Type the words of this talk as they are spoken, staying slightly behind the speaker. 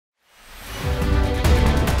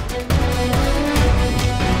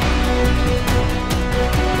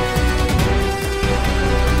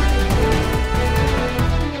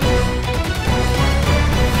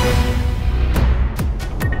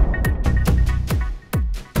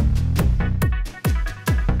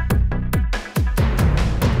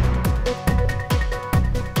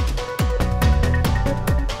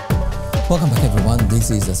Welcome back, everyone. This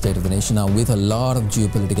is the State of the Nation. Now, with a lot of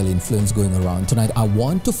geopolitical influence going around tonight, I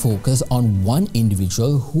want to focus on one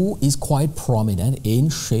individual who is quite prominent in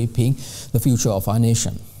shaping the future of our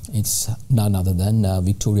nation. It's none other than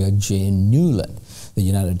Victoria J. Nuland, the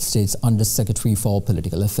United States Undersecretary for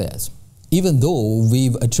Political Affairs. Even though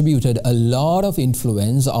we've attributed a lot of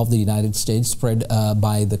influence of the United States spread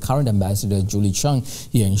by the current ambassador, Julie Chung,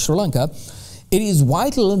 here in Sri Lanka, it is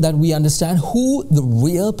vital that we understand who the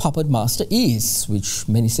real puppet master is, which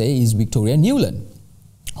many say is Victoria Nuland.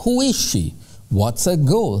 Who is she? What's her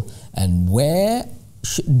goal? And where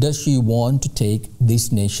does she want to take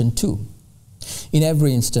this nation to? In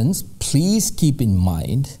every instance, please keep in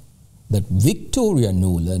mind that Victoria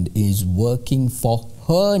Nuland is working for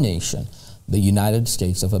her nation, the United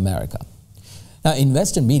States of America. Now, in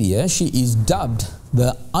Western media, she is dubbed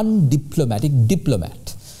the undiplomatic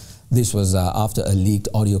diplomat. This was after a leaked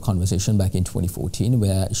audio conversation back in 2014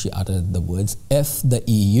 where she uttered the words F the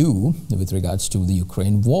EU with regards to the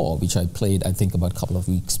Ukraine war, which I played, I think, about a couple of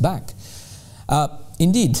weeks back.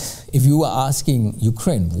 Indeed, if you were asking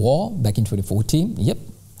Ukraine war back in 2014, yep,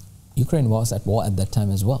 Ukraine was at war at that time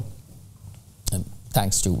as well,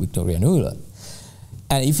 thanks to Victoria Nuland.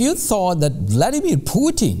 And if you thought that Vladimir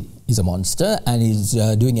Putin is a monster and is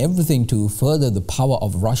doing everything to further the power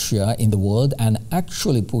of Russia in the world and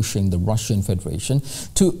actually pushing the Russian Federation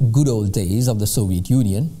to good old days of the Soviet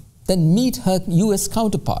Union, then meet her US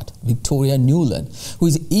counterpart, Victoria Nuland, who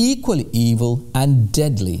is equally evil and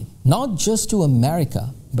deadly, not just to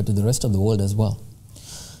America, but to the rest of the world as well.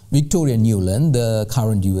 Victoria Nuland, the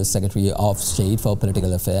current US Secretary of State for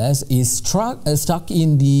Political Affairs, is stuck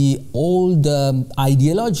in the old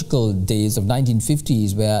ideological days of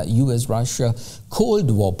 1950s where US-Russia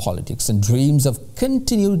Cold War politics and dreams of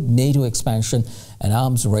continued NATO expansion and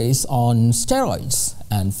arms race on steroids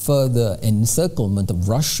and further encirclement of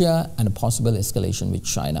Russia and a possible escalation with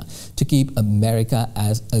China to keep America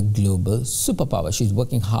as a global superpower. She's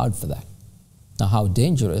working hard for that. Now, how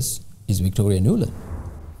dangerous is Victoria Nuland?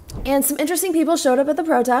 And some interesting people showed up at the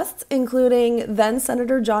protests, including then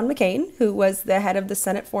Senator John McCain, who was the head of the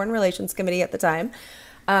Senate Foreign Relations Committee at the time,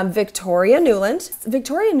 Victoria Nuland.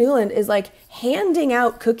 Victoria Nuland is like handing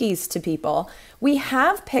out cookies to people. We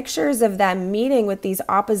have pictures of them meeting with these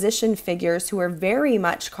opposition figures who are very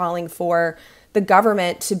much calling for the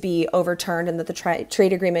government to be overturned and that the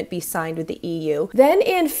trade agreement be signed with the EU. Then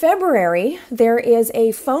in February, there is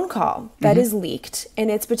a phone call that is leaked, and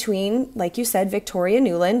it's between, like you said, Victoria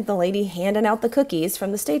Nuland, the lady handing out the cookies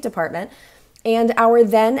from the State Department, and our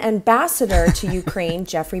then ambassador to Ukraine,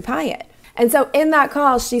 Jeffrey Pyatt. And so in that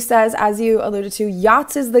call, she says, as you alluded to,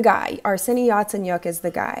 Yats is the guy, Arseniy Yatsenyuk is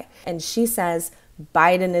the guy. And she says,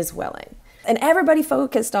 Biden is willing. And everybody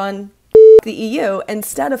focused on the EU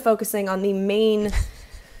instead of focusing on the main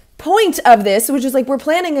point of this, which is like we're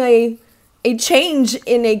planning a change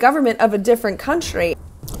in a government of a different country.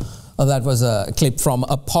 Well, that was a clip from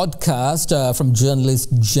a podcast from journalist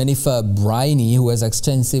Jennifer Briney, who has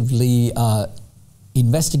extensively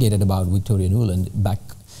investigated about Victoria Nuland back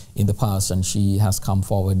in the past, and she has come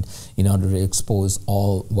forward in order to expose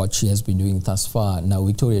all what she has been doing thus far. Now,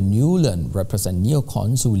 Victoria Nuland represents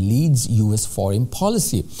neocons who leads U.S. foreign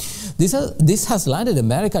policy. This has landed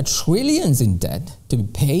America trillions in debt to be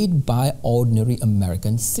paid by ordinary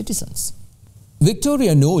American citizens.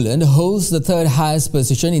 Victoria Nuland holds the third highest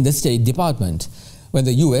position in the State Department. When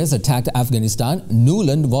the U.S. attacked Afghanistan,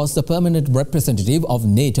 Nuland was the permanent representative of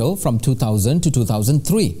NATO from 2000 to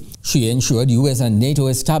 2003. She ensured U.S. and NATO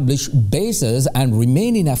establish bases and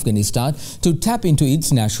remain in Afghanistan to tap into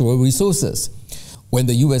its natural resources. When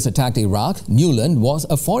the U.S. attacked Iraq, Nuland was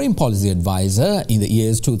a foreign policy advisor in the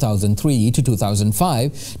years 2003 to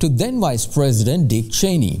 2005 to then Vice President Dick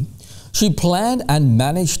Cheney. She planned and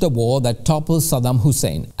managed the war that toppled Saddam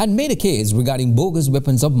Hussein and made a case regarding bogus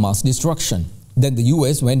weapons of mass destruction. Then the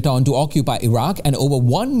U.S. went on to occupy Iraq, and over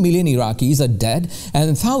 1 million Iraqis are dead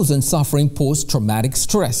and thousands suffering post-traumatic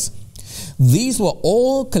stress. These were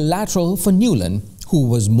all collateral for Nuland, who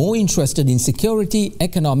was more interested in security,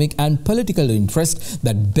 economic and political interests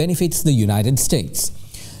that benefits the United States.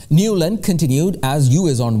 Nuland continued as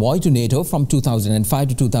U.S. envoy to NATO from 2005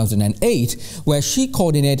 to 2008, where she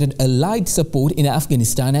coordinated allied support in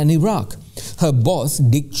Afghanistan and Iraq. Her boss,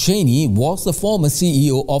 Dick Cheney, was the former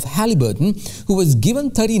CEO of Halliburton, who was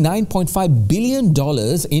given $39.5 billion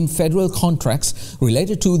in federal contracts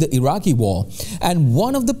related to the Iraqi war and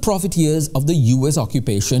one of the profiteers of the U.S.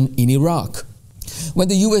 occupation in Iraq. When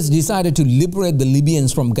the US decided to liberate the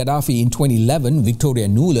Libyans from Gaddafi in 2011, Victoria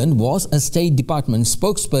Nuland was a State Department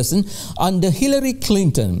spokesperson under Hillary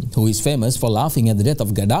Clinton, who is famous for laughing at the death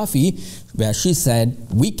of Gaddafi, where she said,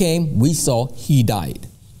 "We came, we saw, he died."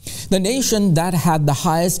 The nation that had the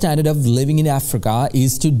highest standard of living in Africa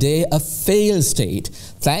is today a failed state,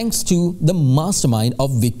 thanks to the mastermind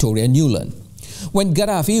of Victoria Nuland. When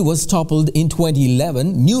Gaddafi was toppled in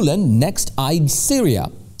 2011, Nuland next eyed Syria.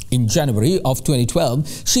 In January of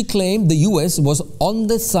 2012, she claimed the US was on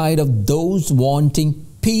the side of those wanting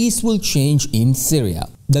peaceful change in Syria.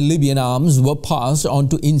 The Libyan arms were passed on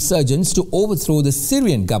to insurgents to overthrow the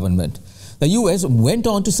Syrian government. The US went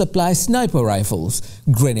on to supply sniper rifles,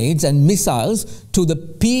 grenades and missiles to the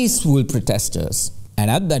peaceful protesters. And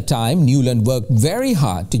at that time, Nuland worked very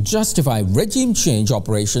hard to justify regime change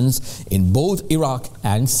operations in both Iraq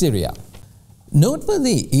and Syria.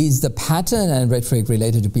 Noteworthy is the pattern and rhetoric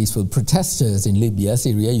related to peaceful protesters in Libya,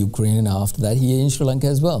 Syria, Ukraine, and after that here in Sri Lanka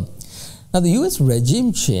as well. Now, the US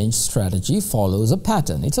regime change strategy follows a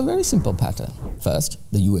pattern. It's a very simple pattern. First,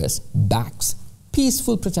 the US backs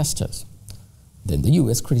peaceful protesters. Then the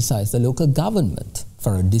US criticizes the local government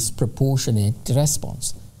for a disproportionate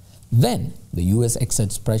response. Then the US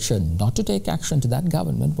exerts pressure not to take action to that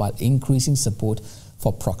government while increasing support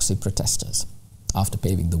for proxy protesters. After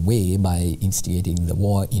paving the way by instigating the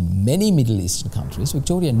war in many Middle Eastern countries,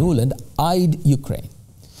 Victoria Nuland eyed Ukraine.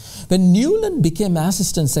 When Nuland became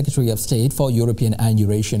Assistant Secretary of State for European and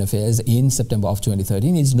Eurasian Affairs in September of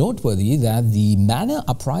 2013, it's noteworthy that the manner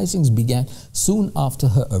uprisings began soon after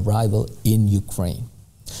her arrival in Ukraine.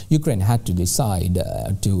 Ukraine had to decide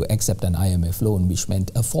to accept an IMF loan, which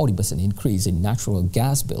meant a 40% increase in natural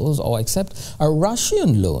gas bills, or accept a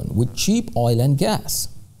Russian loan with cheap oil and gas.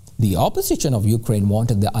 The opposition of Ukraine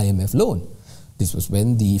wanted the IMF loan. This was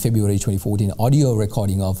when the February 2014 audio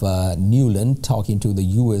recording of Nuland talking to the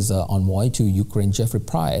US envoy to Ukraine, Jeffrey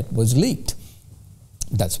Pyatt, was leaked.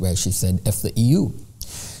 That's where she said, "F the EU."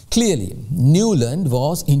 Clearly, Nuland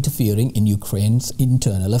was interfering in Ukraine's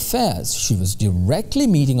internal affairs. She was directly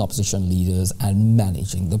meeting opposition leaders and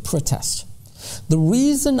managing the protest. The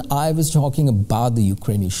reason I was talking about the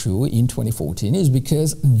Ukraine issue in 2014 is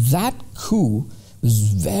because that coup was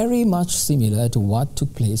very much similar to what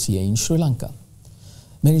took place here in Sri Lanka.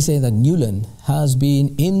 Many say that Nuland has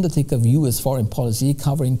been in the thick of US foreign policy,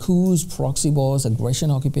 covering coups, proxy wars,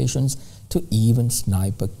 aggression occupations, to even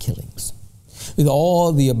sniper killings. With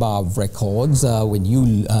all the above records, when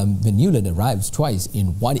Nuland arrives twice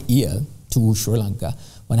in 1 year to Sri Lanka,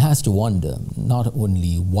 one has to wonder not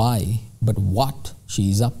only why, but what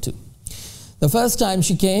she is up to. The first time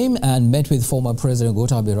she came and met with former President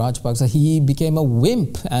Gotabaya Rajapaksa, he became a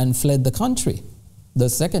wimp and fled the country. The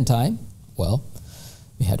second time, well,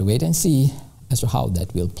 we had to wait and see as to how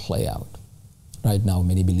that will play out. Right now,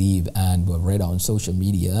 many believe and were read on social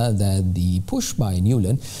media that the push by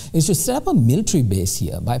Nuland is to set up a military base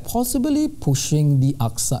here by possibly pushing the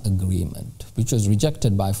AXA agreement, which was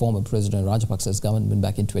rejected by former President Rajapaksa's government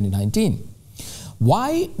back in 2019.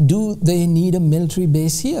 Why do they need a military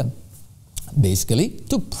base here? Basically,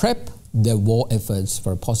 to prep their war efforts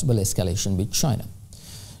for a possible escalation with China.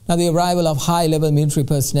 Now, the arrival of high-level military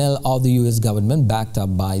personnel of the US government, backed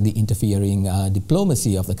up by the interfering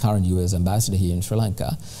diplomacy of the current US ambassador here in Sri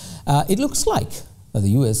Lanka, it looks like that the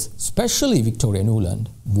US, especially Victoria Nuland,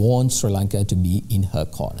 wants Sri Lanka to be in her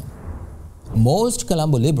corner. Most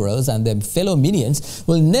Colombo liberals and their fellow minions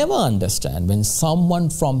will never understand when someone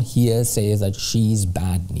from here says that she's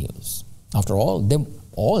bad news. After all, they've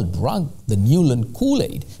all drunk the Nuland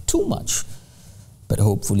Kool-Aid too much. But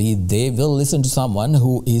hopefully they will listen to someone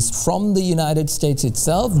who is from the United States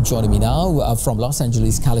itself. Joining me now from Los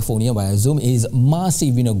Angeles, California via Zoom is Marcy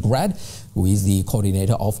Vinograd, who is the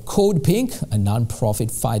coordinator of Code Pink, a non-profit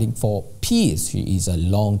fighting for peace. She is a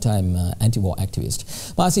long-time anti-war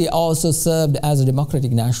activist. Marcy also served as a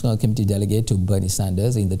Democratic National Committee delegate to Bernie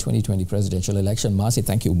Sanders in the 2020 presidential election. Marcy,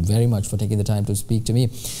 thank you very much for taking the time to speak to me.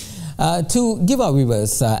 To give our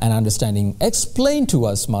viewers an understanding, explain to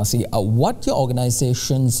us, Marcy, what your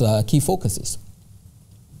organization's key focus is.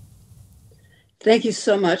 Thank you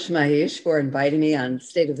so much, Mahesh, for inviting me on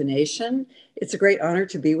State of the Nation. It's a great honor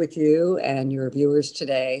to be with you and your viewers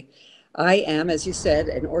today. I am, as you said,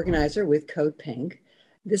 an organizer with Code Pink.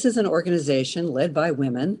 This is an organization led by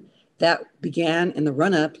women that began in the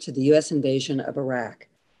run-up to the US invasion of Iraq.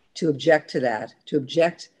 To object to that, to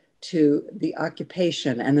object to the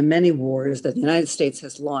occupation and the many wars that the United States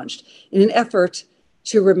has launched in an effort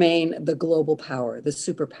to remain the global power, the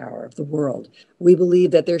superpower of the world. We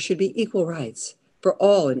believe that there should be equal rights for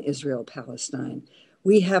all in Israel, Palestine.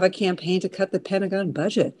 We have a campaign to cut the Pentagon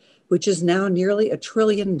budget. which is now nearly $1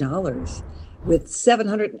 trillion, with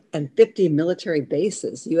 750 military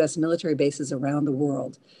bases, US military bases around the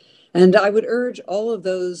world. And I would urge all of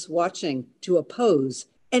those watching to oppose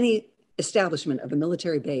any establishment of a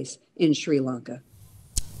military base in Sri Lanka.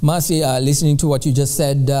 Marcy, listening to what you just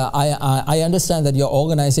said, I understand that your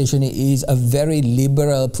organization is a very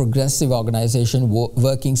liberal, progressive organization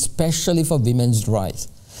working specially for women's rights.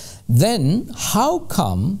 Then how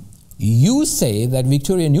come you say that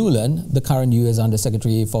Victoria Nuland, the current U.S.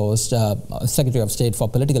 Secretary of State for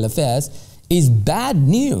Political Affairs, is bad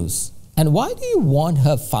news? And why do you want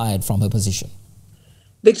her fired from her position?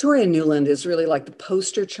 Victoria Nuland is really like the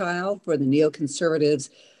poster child for the neoconservatives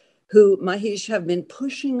who, Mahesh, have been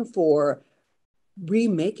pushing for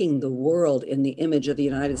remaking the world in the image of the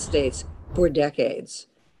United States for decades.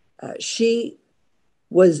 She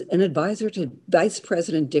was an advisor to Vice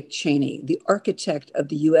President Dick Cheney, the architect of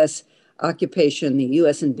the U.S. occupation, the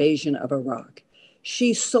U.S. invasion of Iraq.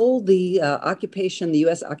 She sold the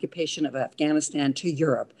U.S. occupation of Afghanistan to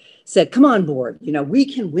Europe, said, come on board, we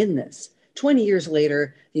can win this. 20 years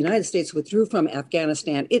later, the United States withdrew from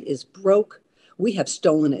Afghanistan. It is broke. We have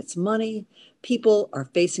stolen its money. People are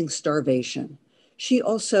facing starvation. She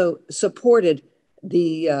also supported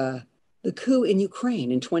the coup in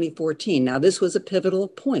Ukraine in 2014. Now, this was a pivotal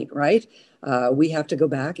point, right? We have to go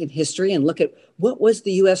back in history and look at what was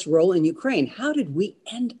the U.S. role in Ukraine. How did we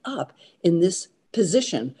end up in this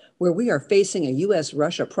position where we are facing a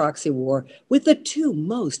U.S.-Russia proxy war with the two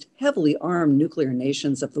most heavily armed nuclear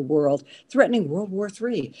nations of the world threatening World War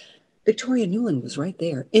III? Victoria Nuland was right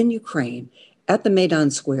there in Ukraine at the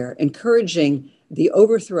Maidan Square, encouraging the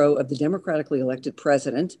overthrow of the democratically elected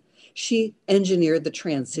president. She engineered the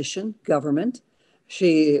transition government.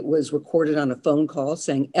 She was recorded on a phone call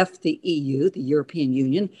saying, F the EU, the European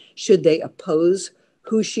Union, should they oppose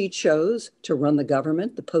who she chose to run the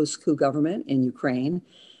government, the post-coup government in Ukraine.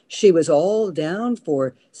 She was all down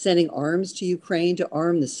for sending arms to Ukraine to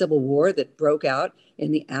arm the civil war that broke out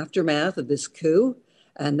in the aftermath of this coup,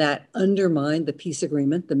 and that undermined the peace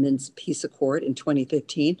agreement, the Minsk Peace Accord in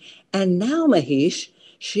 2015. And now, Mahesh,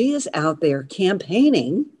 she is out there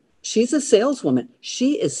campaigning. She's a saleswoman.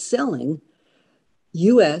 She is selling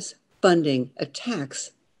U.S. funding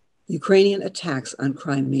attacks, Ukrainian attacks on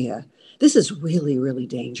Crimea. This is really, really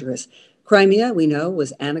dangerous. Crimea, we know,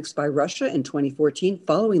 was annexed by Russia in 2014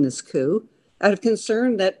 following this coup out of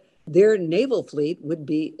concern that their naval fleet would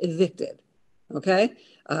be evicted. Okay?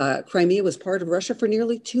 Crimea was part of Russia for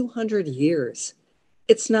nearly 200 years.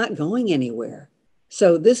 It's not going anywhere.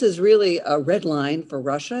 So this is really a red line for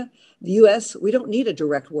Russia. The U.S., we don't need a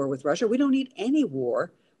direct war with Russia. We don't need any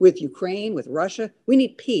war with Ukraine, with Russia. We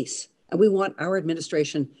need peace. And we want our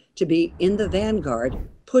administration to be in the vanguard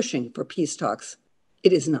pushing for peace talks.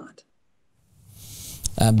 It is not.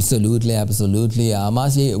 Absolutely, absolutely.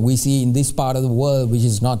 Marcy, we see in this part of the world, which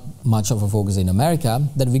is not much of a focus in America,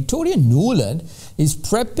 that Victoria Nuland is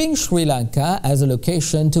prepping Sri Lanka as a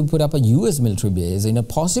location to put up a U.S. military base in a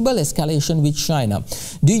possible escalation with China.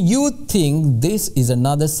 Do you think this is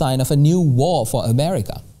another sign of a new war for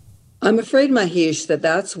America? I'm afraid, Mahesh, that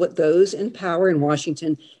that's what those in power in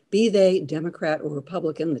Washington, be they Democrat or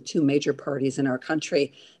Republican, the two major parties in our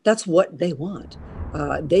country, that's what they want.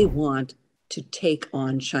 They want to take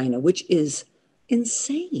on China, which is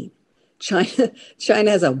insane. China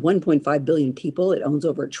has 1.5 billion people. It owns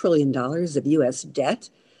over $1 trillion of U.S. debt.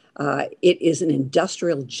 It is an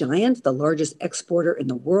industrial giant, the largest exporter in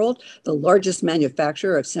the world, the largest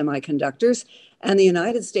manufacturer of semiconductors. And the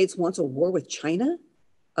United States wants a war with China?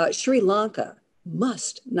 Sri Lanka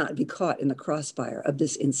must not be caught in the crossfire of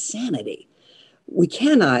this insanity. We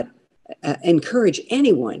cannot encourage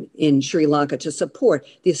anyone in Sri Lanka to support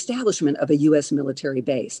the establishment of a U.S. military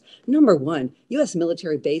base. Number one, U.S.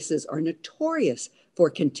 military bases are notorious for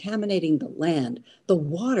contaminating the land, the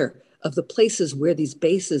water of the places where these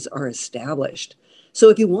bases are established. So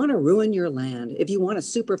if you want to ruin your land, if you want a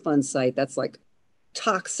Superfund site that's like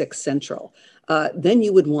toxic central, then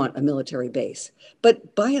you would want a military base.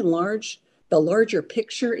 But by and large, the larger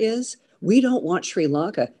picture is we don't want Sri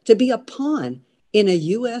Lanka to be a pawn in a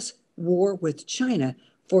U.S. war with China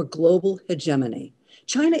for global hegemony.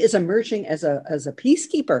 China is emerging as a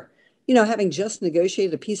peacekeeper, having just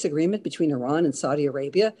negotiated a peace agreement between Iran and Saudi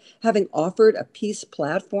Arabia, having offered a peace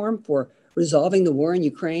platform for resolving the war in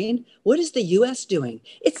Ukraine. What is the U.S. doing?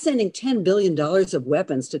 It's sending $10 billion of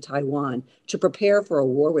weapons to Taiwan to prepare for a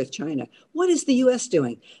war with China. What is the U.S.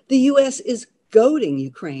 doing? The U.S. is goading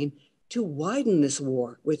Ukraine to widen this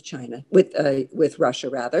war with China, with Russia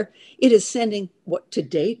rather. It is sending what to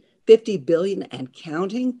date $50 billion and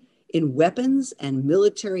counting in weapons and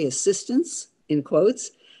military assistance, in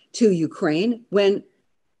quotes, to Ukraine when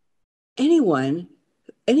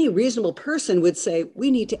any reasonable person would say,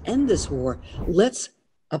 we need to end this war. Let's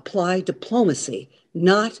apply diplomacy,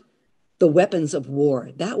 not the weapons of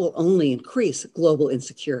war. That will only increase global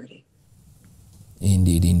insecurity.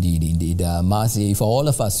 Indeed, indeed, indeed. Marcy, if all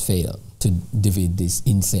of us fail to defeat this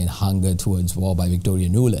insane hunger towards war by Victoria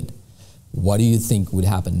Nuland, what do you think would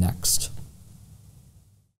happen next?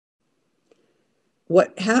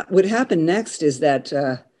 What would happen next is that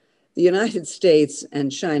the United States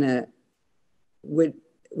and China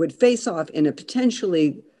would face off in a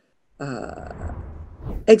potentially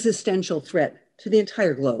existential threat to the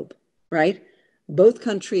entire globe, right? Both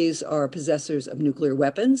countries are possessors of nuclear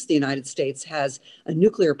weapons. The United States has a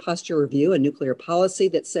nuclear posture review, a nuclear policy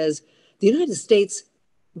that says the United States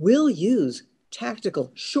will use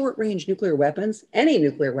tactical short-range nuclear weapons, any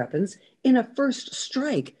nuclear weapons, in a first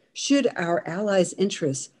strike should our allies'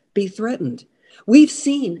 interests be threatened. We've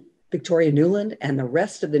seen Victoria Nuland and the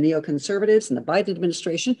rest of the neoconservatives in the Biden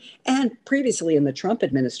administration and previously in the Trump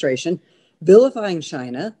administration vilifying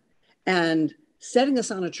China and setting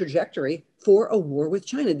us on a trajectory for a war with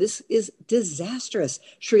China. This is disastrous.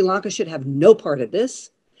 Sri Lanka should have no part of this.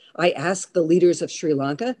 I ask the leaders of Sri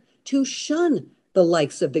Lanka to shun the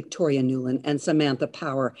likes of Victoria Nuland and Samantha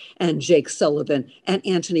Power and Jake Sullivan and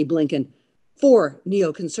Antony Blinken, four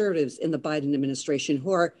neoconservatives in the Biden administration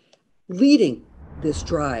who are leading this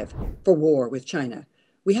drive for war with China.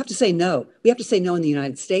 We have to say no. We have to say no in the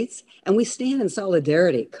United States, and we stand in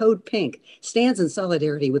solidarity. Code Pink stands in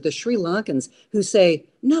solidarity with the Sri Lankans who say,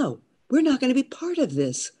 no, we're not going to be part of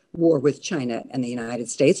this war with China and the United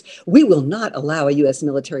States. We will not allow a U.S.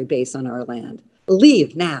 military base on our land.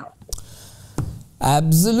 Leave now.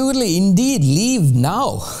 Absolutely, indeed, leave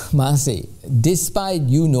now, Marcy. Despite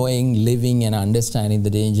you knowing, living and understanding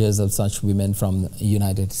the dangers of such women from the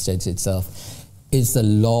United States itself, it's a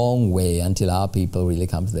long way until our people really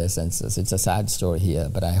come to their senses. It's a sad story here,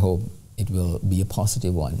 but I hope it will be a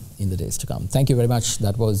positive one in the days to come. Thank you very much.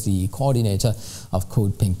 That was the coordinator of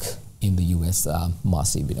Code Pink in the US,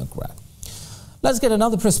 Marcy Binokrad. Let's get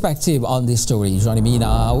another perspective on this story. Joining me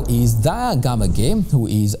now is Derana Gamage, who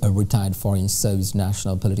is a retired Foreign Service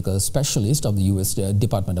National Political Specialist of the U.S.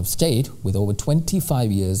 Department of State with over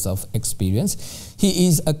 25 years of experience. He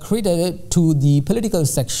is accredited to the political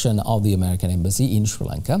section of the American Embassy in Sri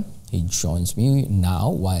Lanka. He joins me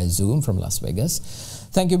now via Zoom from Las Vegas.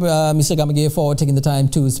 Thank you, Mr. Gamage, for taking the time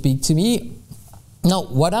to speak to me. Now,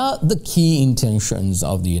 what are the key intentions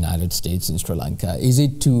of the United States in Sri Lanka? Is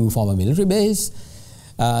it to form a military base,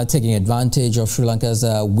 taking advantage of Sri Lanka's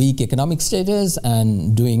weak economic status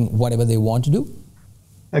and doing whatever they want to do?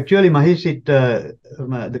 Actually, Mahesh,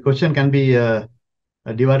 the question can be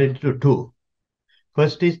divided into two.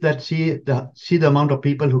 First is that see the amount of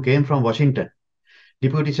people who came from Washington.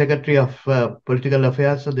 Deputy Secretary of Political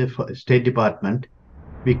Affairs of the State Department,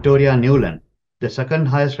 Victoria Nuland, the second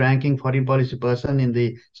highest ranking foreign policy person in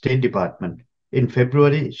the State Department. In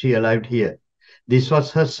February, she arrived here. This was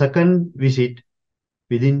her second visit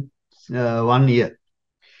within 1 year.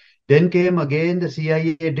 Then came again the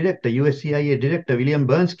CIA director, US CIA director, William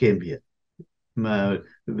Burns came here 2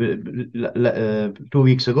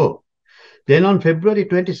 weeks ago. Then on February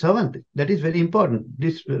 27th, that is very important,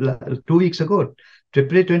 this 2 weeks ago,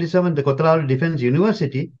 February 27th, the Kottayam Defense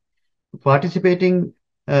University, participating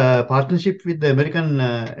partnership with the American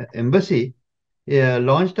Embassy,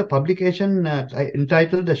 launched a publication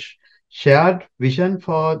entitled The Shared Vision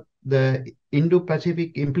for the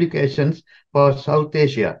Indo-Pacific Implications for South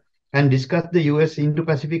Asia and discussed the US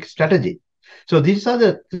Indo-Pacific strategy. So these are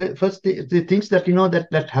the first the things that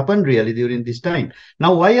that happened really during this time.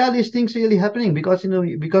 Now, why are these things really happening? Because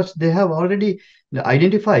because they have already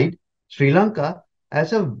identified Sri Lanka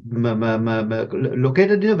as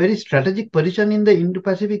located in a very strategic position in the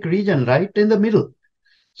Indo-Pacific region, right in the middle.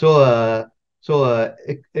 So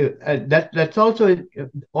that's also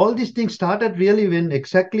all these things started really when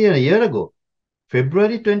exactly a year ago,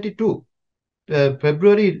 February 2022,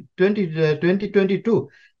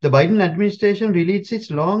 the Biden administration released its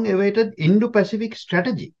long-awaited Indo-Pacific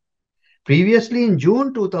strategy. Previously, in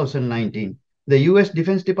June 2019, the US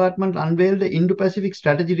Defense Department unveiled the Indo-Pacific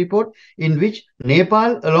Strategy Report, in which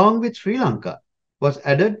Nepal, along with Sri Lanka, was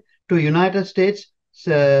added to United States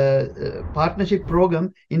partnership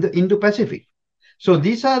program in the Indo-Pacific. So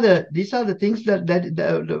these are the things the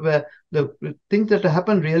things that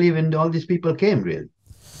happened really when all these people came really.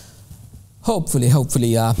 Hopefully, I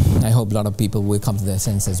hope a lot of people will come to their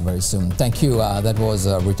senses very soon. Thank you. That was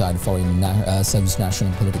a retired Foreign Service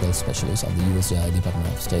National Political Specialist of the U.S. Department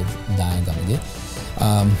of State, Derana Gamage.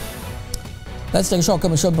 Let's take a short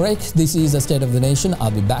commercial break. This is the State of the Nation. I'll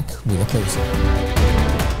be back with a closer.